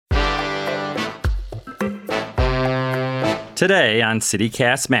Today on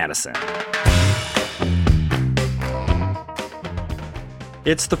CityCast Madison.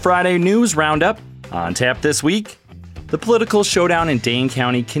 It's the Friday News Roundup. On tap this week, the political showdown in Dane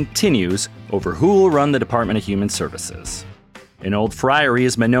County continues over who will run the Department of Human Services. In Old Friary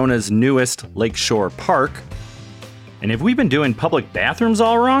is Monona's newest lakeshore park. And have we been doing public bathrooms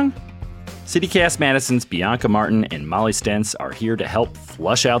all wrong? CityCast Madison's Bianca Martin and Molly Stentz are here to help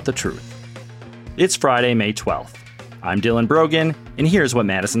flush out the truth. It's Friday, May 12th. I'm Dylan Brogan, and here's what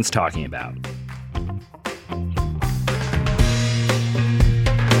Madison's talking about.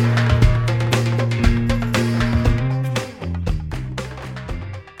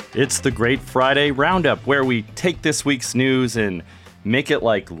 It's the Great Friday Roundup, where we take this week's news and make it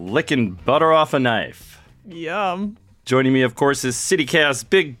like licking butter off a knife. Yum. Joining me, of course, is CityCast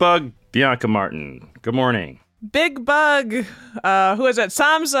Big Bug, Bianca Martin. Good morning. Big Bug. Who is it?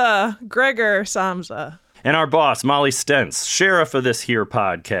 Samsa. Gregor Samsa. And our boss, Molly Stentz, sheriff of this here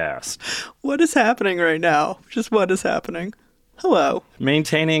podcast. What is happening right now? Just what is happening? Hello.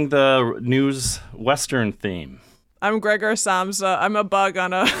 Maintaining the news Western theme. I'm Gregor Samsa. I'm a bug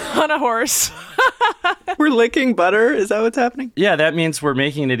on a horse. We're licking butter? Is that what's happening? Yeah, that means we're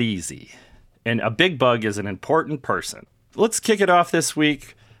making it easy. And a big bug is an important person. Let's kick it off this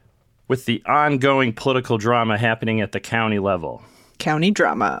week with the ongoing political drama happening at the county level. County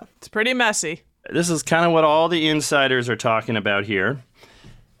drama. It's pretty messy. This is kind of what all the insiders are talking about here.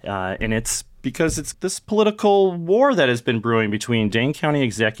 And it's because it's this political war that has been brewing between Dane County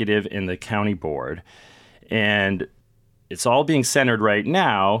Executive and the county board. And it's all being centered right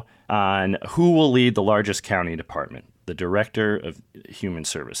now on who will lead the largest county department, the Director of Human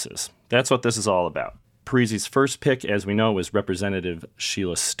Services. That's what this is all about. Parisi's first pick, as we know, was Representative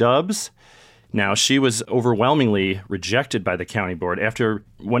Sheila Stubbs. Now, she was overwhelmingly rejected by the county board after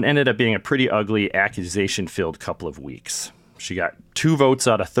what ended up being a pretty ugly accusation-filled couple of weeks. She got 2 votes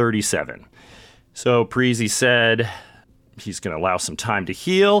out of 37. So Parisi said he's going to allow some time to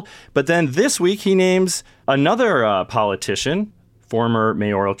heal. But then this week he names another politician, former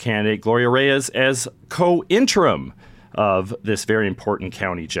mayoral candidate Gloria Reyes, as co-interim of this very important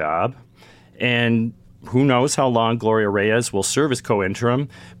county job. And who knows how long Gloria Reyes will serve as co-interim,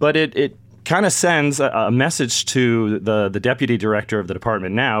 but it kind of sends a message to the deputy director of the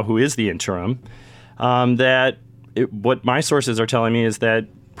department now, who is the interim, what my sources are telling me is that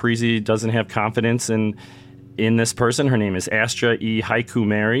Parisi doesn't have confidence in this person. Her name is Astra E. Haiku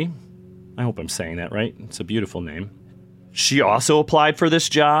Mary. I hope I'm saying that right. It's a beautiful name. She also applied for this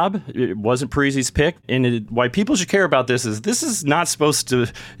job. It wasn't Parisi's pick. And why people should care about this is not supposed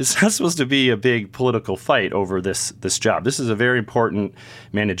to be a big political fight over this job. This is a very important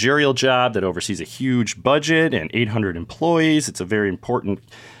managerial job that oversees a huge budget and 800 employees. It's a very important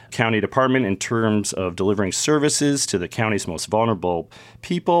county department in terms of delivering services to the county's most vulnerable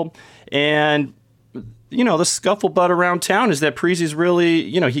people. And the scufflebutt around town is that Parisi's really,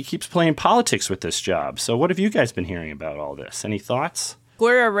 he keeps playing politics with this job. So what have you guys been hearing about all this? Any thoughts?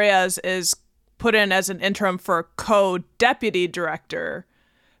 Gloria Reyes is put in as an interim for co-deputy director,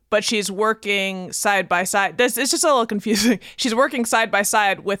 but she's working side by side. It's just a little confusing. She's working side by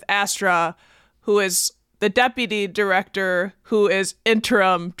side with Astra, who is the deputy director, who is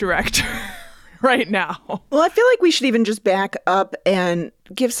interim director right now. Well, I feel like we should even just back up and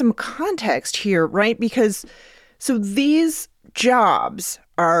give some context here, right? Because so these jobs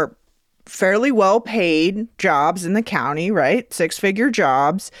are fairly well-paid jobs in the county, right? 6-figure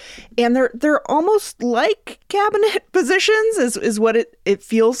jobs. And they're almost like cabinet positions is what it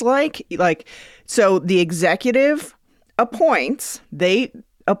feels like. So the executive they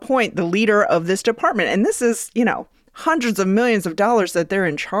appoint the leader of this department. And this is, hundreds of millions of dollars that they're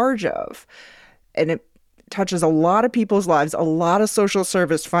in charge of. And it touches a lot of people's lives. A lot of social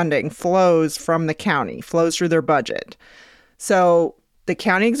service funding flows from the county, flows through their budget. So the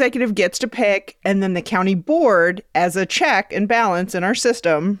county executive gets to pick, and then the county board, as a check and balance in our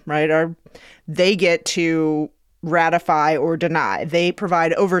system, right, they get to ratify or deny. They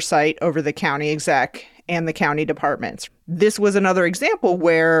provide oversight over the county exec and the county departments. This was another example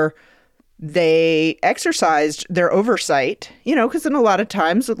where they exercised their oversight, because in a lot of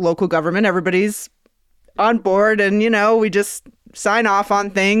times with local government, everybody's on board and, we just sign off on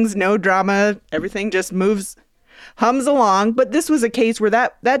things, no drama, everything just hums along. But this was a case where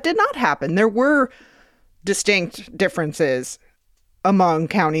that did not happen. There were distinct differences among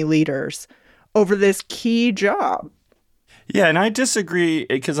county leaders over this key job. Yeah, and I disagree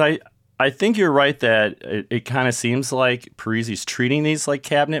because I I think you're right that it kind of seems like Parisi's treating these like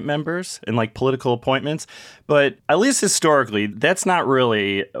cabinet members and like political appointments. But at least historically, that's not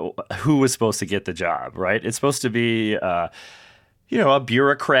really who was supposed to get the job, right? It's supposed to be, a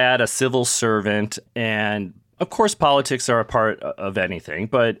bureaucrat, a civil servant. And of course, politics are a part of anything.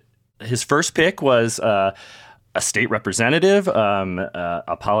 But his first pick was a state representative,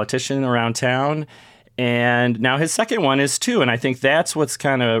 a politician around town. And now his second one is too. And I think that's what's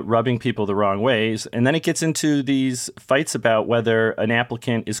kind of rubbing people the wrong ways. And then it gets into these fights about whether an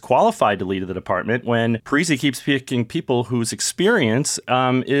applicant is qualified to lead the department when Parisi keeps picking people whose experience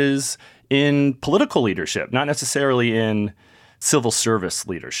is in political leadership, not necessarily in civil service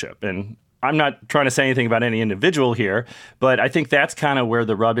leadership. And I'm not trying to say anything about any individual here, but I think that's kind of where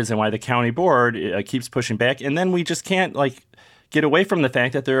the rub is and why the county board keeps pushing back. And then we just can't get away from the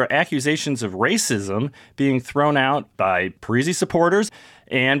fact that there are accusations of racism being thrown out by Parisi supporters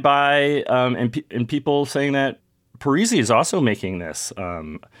and by and people saying that Parisi is also making this,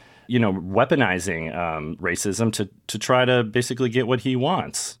 weaponizing racism to try to basically get what he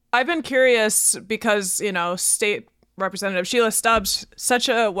wants. I've been curious because, State Representative Sheila Stubbs, such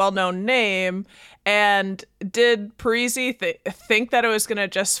a well-known name. And did Parisi think that it was going to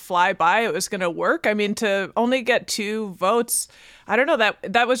just fly by? It was going to work? I mean, to only get 2 votes, I don't know,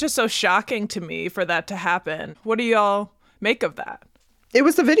 that was just so shocking to me for that to happen. What do y'all make of that? It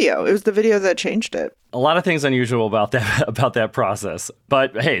was the video. It was the video that changed it. A lot of things unusual about that process.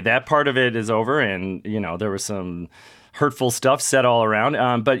 But hey, that part of it is over, and there was some hurtful stuff said all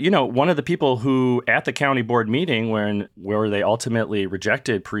around. But one of the people who at the county board meeting where they ultimately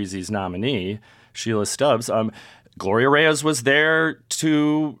rejected Parisi's nominee, Sheila Stubbs, Gloria Reyes was there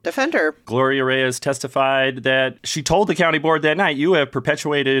to defend her. Gloria Reyes testified that she told the county board that night, "You have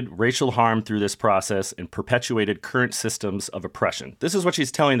perpetuated racial harm through this process and perpetuated current systems of oppression." This is what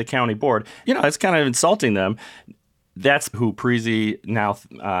she's telling the county board. It's kind of insulting them. That's who Parisi now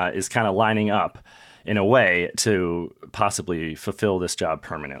is kind of lining up in a way to possibly fulfill this job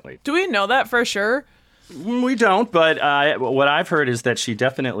permanently. Do we know that for sure? We don't, but what I've heard is that she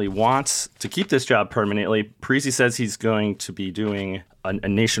definitely wants to keep this job permanently. Parisi says he's going to be doing a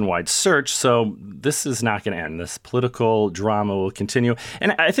nationwide search, so this is not going to end. This political drama will continue.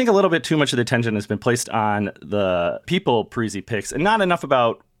 And I think a little bit too much of the attention has been placed on the people Parisi picks and not enough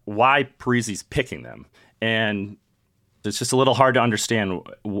about why Parisi's picking them. And it's just a little hard to understand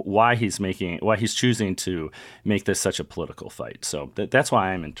why he's choosing to make this such a political fight. So that's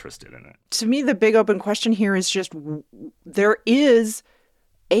why I'm interested in it. To me, the big open question here is just there is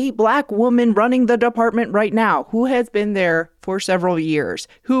a Black woman running the department right now who has been there for several years,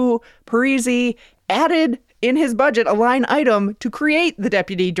 who Parisi added in his budget a line item to create the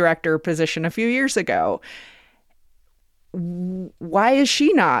deputy director position a few years ago. Why is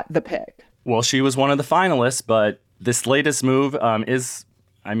she not the pick? Well, she was one of the finalists, but this latest move is,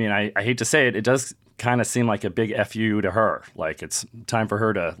 I hate to say it, it does kind of seem like a big FU to her. Like it's time for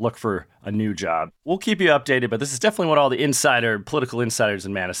her to look for a new job. We'll keep you updated, but this is definitely what all the political insiders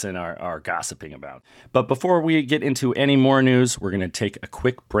in Madison are gossiping about. But before we get into any more news, we're going to take a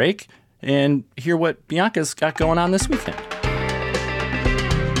quick break and hear what Bianca's got going on this weekend.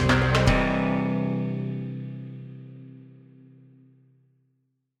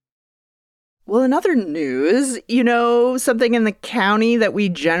 Well, in other news, something in the county that we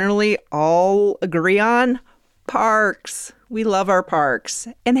generally all agree on? Parks. We love our parks.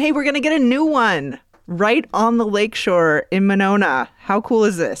 And hey, we're going to get a new one right on the lakeshore in Monona. How cool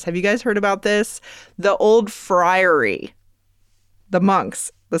is this? Have you guys heard about this? The old friary, the monks,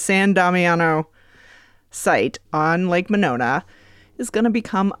 the San Damiano site on Lake Monona is going to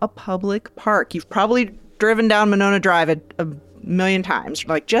become a public park. You've probably driven down Monona Drive a million times,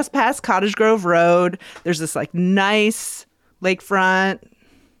 like just past Cottage Grove Road. There's this like nice lakefront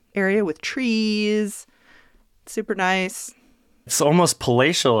area with trees. Super nice. It's almost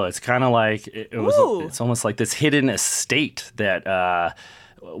palatial. It's kind of like it's almost like this hidden estate that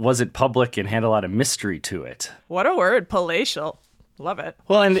wasn't public and had a lot of mystery to it. What a word, palatial. Love it.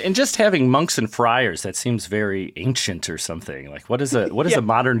 Well, and just having monks and friars, that seems very ancient or something. Like, what does a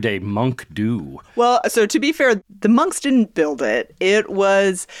modern day monk do? Well, so to be fair, the monks didn't build it. It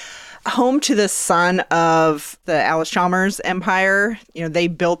was home to the son of the Alice Chalmers Empire. They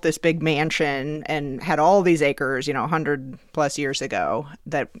built this big mansion and had all these acres, 100 plus years ago,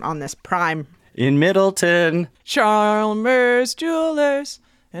 that on this prime. In Middleton. Chalmers Jewelers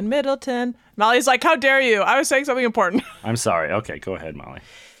in Middleton. Molly's like, how dare you? I was saying something important. I'm sorry. Okay, go ahead, Molly.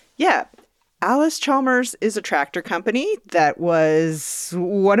 Yeah. Alice Chalmers is a tractor company that was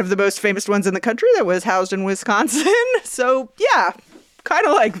one of the most famous ones in the country that was housed in Wisconsin. So, yeah, kind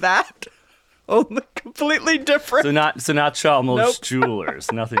of like that. Only completely different. So not Chalmers Nope.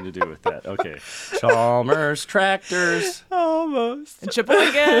 Jewelers. Nothing to do with that. Okay. Chalmers Tractors. Almost. And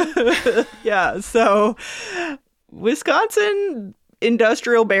Sheboygan. Yeah, so Wisconsin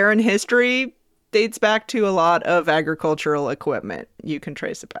industrial barren history dates back to a lot of agricultural equipment. You can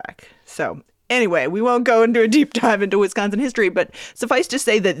trace it back. So anyway, we won't go into a deep dive into Wisconsin history, but suffice to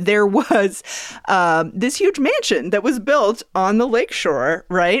say that there was this huge mansion that was built on the lakeshore,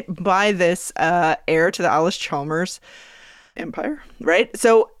 right, by this heir to the Alice-Chalmers empire, right?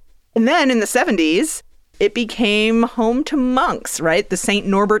 So, and then in the 70s, it became home to monks, right? The St.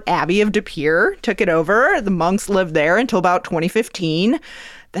 Norbert Abbey of De Pere took it over. The monks lived there until about 2015.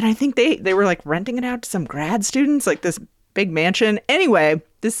 Then I think they were like renting it out to some grad students, like this big mansion. Anyway,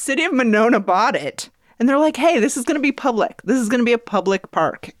 the city of Monona bought it. And they're like, hey, this is going to be public. This is going to be a public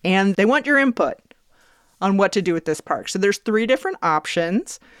park. And they want your input on what to do with this park. So there's 3 different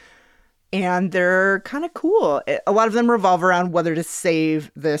options. And they're kind of cool. A lot of them revolve around whether to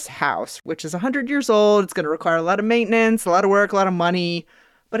save this house, which is 100 years old. It's going to require a lot of maintenance, a lot of work, a lot of money.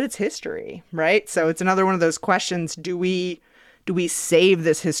 But it's history, right? So it's another one of those questions. Do we save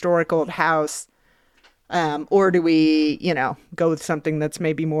this historic old house? Or do we, go with something that's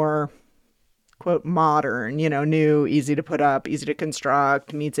maybe more, quote, modern, new, easy to put up, easy to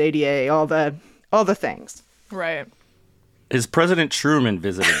construct, meets ADA, all the things. Right. Has President Truman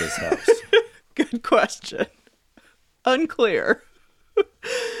visited this house? Good question. Unclear.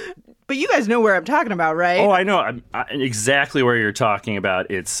 But you guys know where I'm talking about, right? Oh, I know exactly where you're talking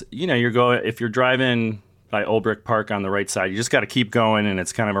about. It's, if you're driving by Old Brick Park on the right side, you just got to keep going, and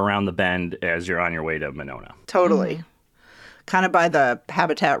it's kind of around the bend as you're on your way to Monona. Totally. Kind of by the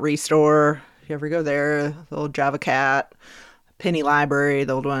Habitat Restore. If you ever go there, the old Java Cat, Penny Library,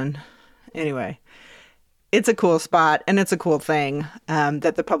 the old one. Anyway, it's a cool spot, and it's a cool thing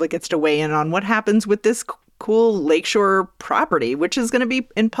that the public gets to weigh in on what happens with this cool lakeshore property, which is going to be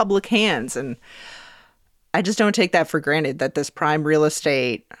in public hands. And I just don't take that for granted, that this prime real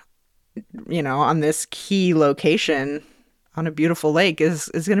estate, on this key location on a beautiful lake is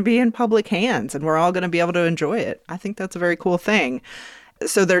going to be in public hands, and we're all going to be able to enjoy it. I think that's a very cool thing.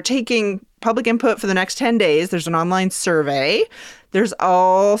 So they're taking public input for the next 10 days. There's an online survey. There's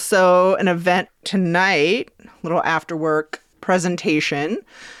also an event tonight, a little after work presentation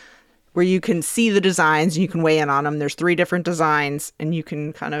where you can see the designs and you can weigh in on them. There's 3 different designs, and you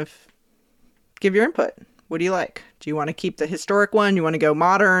can kind of give your input. What do you like? Do you want to keep the historic one? You want to go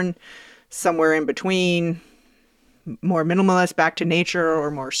modern, somewhere in between, more minimalist, back to nature,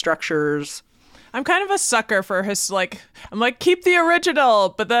 or more structures? I'm kind of a sucker for I'm like, keep the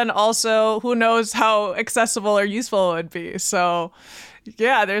original, but then also who knows how accessible or useful it would be. So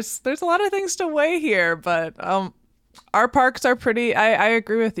yeah, there's a lot of things to weigh here, but our parks are pretty, I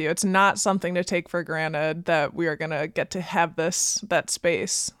agree with you. It's not something to take for granted that we are going to get to have that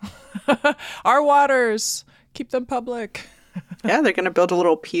space. Our waters, keep them public. Yeah, they're going to build a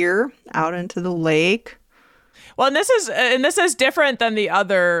little pier out into the lake. Well, and this is different than the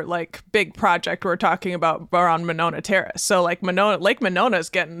other like big project we're talking about around Monona Terrace. So like Lake Monona is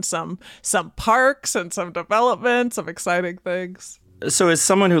getting some parks and some development, some exciting things. So as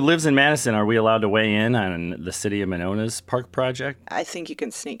someone who lives in Madison, are we allowed to weigh in on the city of Monona's park project? I think you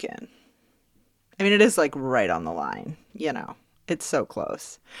can sneak in. I mean, it is like right on the line, It's so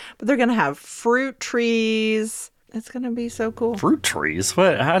close. But they're going to have fruit trees. It's going to be so cool. Fruit trees?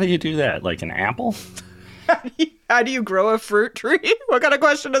 What? How do you do that? Like an apple? How do you grow a fruit tree? What kind of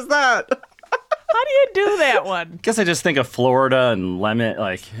question is that? How do you do that one? I guess I just think of Florida and lemon.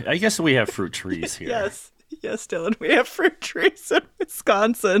 Like, I guess we have fruit trees here. Yes, Dylan. We have fruit trees in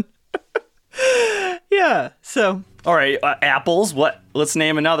Wisconsin. Yeah, so. All right, apples. What? Let's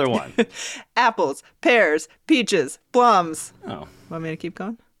name another one. Apples, pears, peaches, plums. Oh. Want me to keep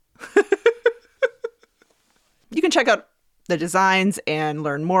going? You can check out the designs and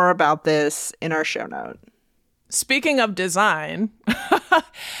learn more about this in our show note. Speaking of design,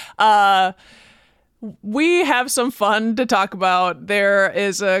 we have some fun to talk about. There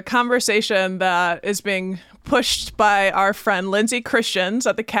is a conversation that is being pushed by our friend Lindsay Christians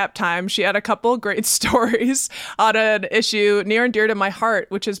at the Cap Times. She had a couple of great stories on an issue near and dear to my heart,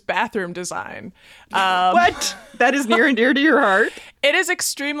 which is bathroom design. What? That is near and dear to your heart? It is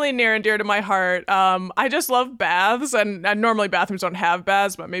extremely near and dear to my heart. I just love baths, and normally bathrooms don't have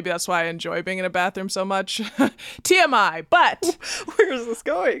baths, but maybe that's why I enjoy being in a bathroom so much. TMI, but... Where is this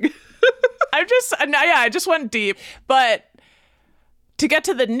going? I just went deep, but... To get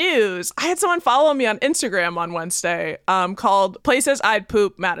to the news, I had someone follow me on Instagram on Wednesday called Places I'd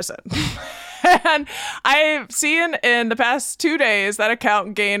Poop Madison. And I've seen in the past 2 days that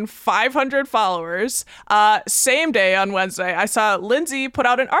account gain 500 followers. Same day on Wednesday, I saw Lindsay put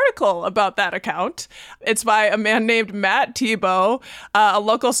out an article about that account. It's by a man named Matt Tebow, a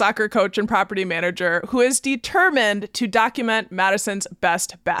local soccer coach and property manager who is determined to document Madison's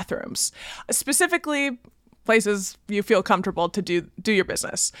best bathrooms, specifically places you feel comfortable to do your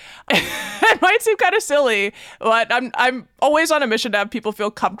business. It might seem kind of silly, but I'm always on a mission to have people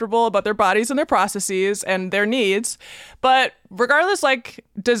feel comfortable about their bodies and their processes and their needs. But regardless, like,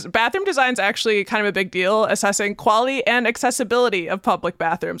 bathroom design's actually kind of a big deal, assessing quality and accessibility of public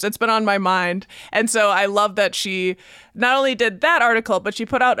bathrooms. It's been on my mind. And so I love that she not only did that article, but she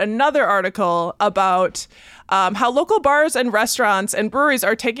put out another article about how local bars and restaurants and breweries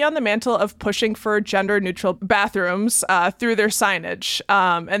are taking on the mantle of pushing for gender-neutral bathrooms through their signage.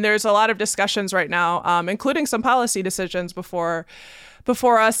 And there's a lot of discussions right now, including some policy decisions before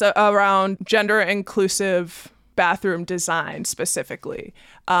us around gender-inclusive bathroom design specifically.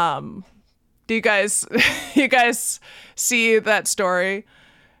 Do you guys see that story?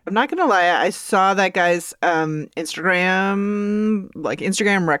 I'm not gonna lie, I saw that guy's Instagram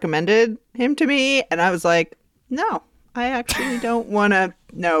recommended him to me, and I was like, no, I actually don't want to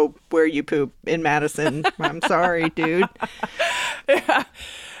know where you poop in Madison. I'm sorry, dude. Yeah.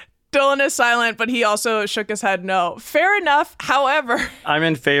 Dylan is silent, but he also shook his head no. Fair enough. However, I'm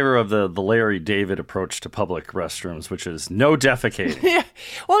in favor of the Larry David approach to public restrooms, which is no defecating. Yeah.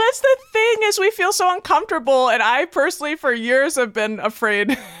 Well, that's the thing, is we feel so uncomfortable. And I personally, for years, have been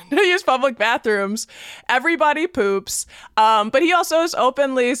afraid to use public bathrooms. Everybody poops. But he also has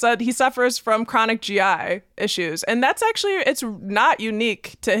openly said he suffers from chronic GI issues. And that's actually, it's not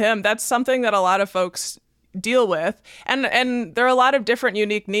unique to him. That's something that a lot of folks deal with, and there are a lot of different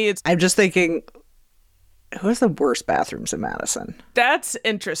unique needs. I'm just thinking, who has the worst bathrooms in Madison? That's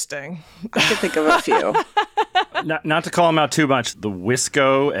interesting. I can think of a few. Not to call them out too much, the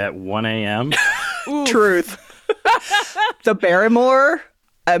Wisco at 1 a.m. Truth. The Barrymore,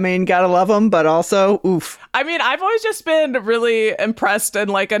 I mean, gotta love them, but also, oof. I mean, I've always just been really impressed in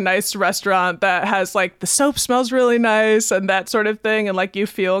like a nice restaurant that has like the soap smells really nice and that sort of thing, and like you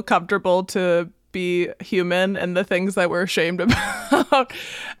feel comfortable to be human and the things that we're ashamed about.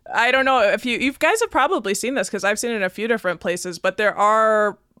 I don't know if you guys have probably seen this, because I've seen it in a few different places, but there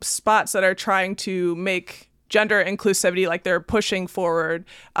are spots that are trying to make gender inclusivity, like they're pushing forward.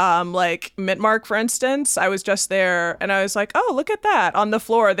 Like Mintmark, for instance, I was just there and I was like, oh, look at that. On the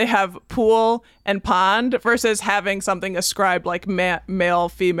floor, they have pool and pond versus having something ascribed like male,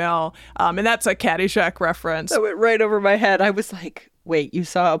 female. And that's a Caddyshack reference. That went right over my head. I was like, wait, you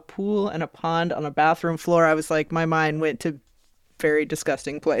saw a pool and a pond on a bathroom floor? I was like, my mind went to very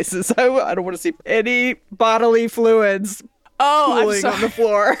disgusting places. I don't want to see any bodily fluids pooling on the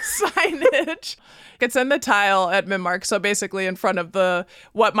floor. Signage. It's in the tile at Mintmark, so basically in front of the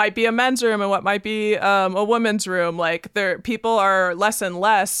what might be a men's room and what might be a women's room. Like, people are less and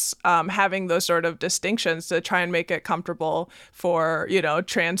less having those sort of distinctions to try and make it comfortable for,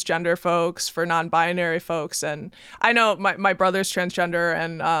 transgender folks, for non-binary folks. And I know my brother's transgender,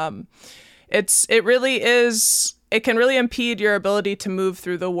 and it can really impede your ability to move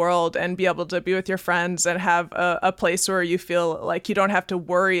through the world and be able to be with your friends and have a place where you feel like you don't have to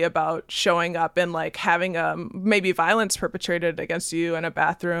worry about showing up and like having maybe violence perpetrated against you in a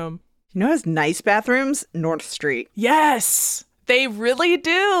bathroom. You know who has nice bathrooms? North Street. Yes, they really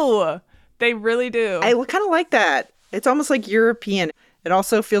do. They really do. I kind of like that. It's almost like European. It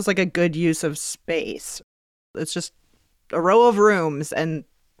also feels like a good use of space. It's just a row of rooms and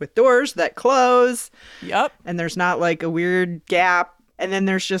with doors that close. Yep. And there's not like a weird gap. And then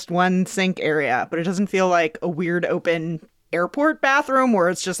there's just one sink area, but it doesn't feel like a weird open airport bathroom where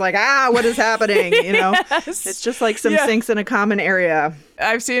it's just like, what is happening? Yes. It's just like some sinks in a common area.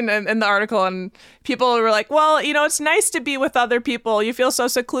 I've seen in the article, and people were like, well, it's nice to be with other people. You feel so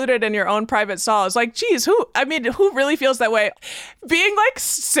secluded in your own private stall. It's like, geez, who really feels that way? Being like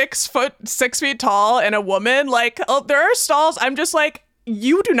 6 feet tall and a woman, like, there are stalls I'm just like,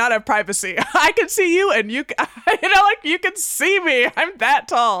 you do not have privacy. I can see you, and you can see me. I'm that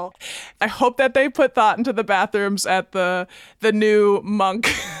tall. I hope that they put thought into the bathrooms at the new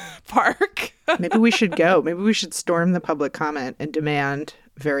Monk Park. Maybe we should go. Maybe we should storm the public comment and demand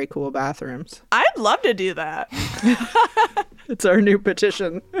very cool bathrooms. I'd love to do that. It's our new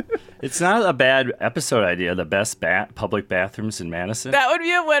petition. It's not a bad episode idea. The best public bathrooms in Madison. That would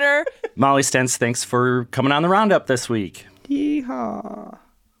be a winner. Molly Stentz, thanks for coming on the Roundup this week. Yeehaw.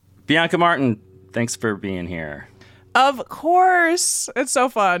 Bianca Martin, thanks for being here. Of course. It's so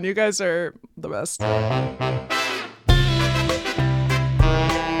fun. You guys are the best.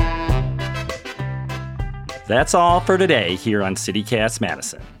 That's all for today here on CityCast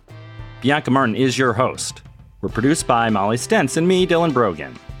Madison. Bianca Martin is your host. We're produced by Molly Stentz and me, Dylan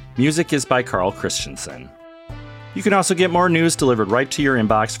Brogan. Music is by Carl Christensen. You can also get more news delivered right to your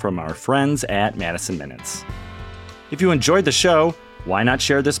inbox from our friends at Madison Minutes. If you enjoyed the show, why not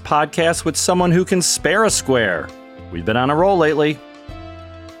share this podcast with someone who can spare a square? We've been on a roll lately.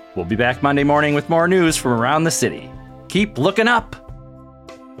 We'll be back Monday morning with more news from around the city. Keep looking up!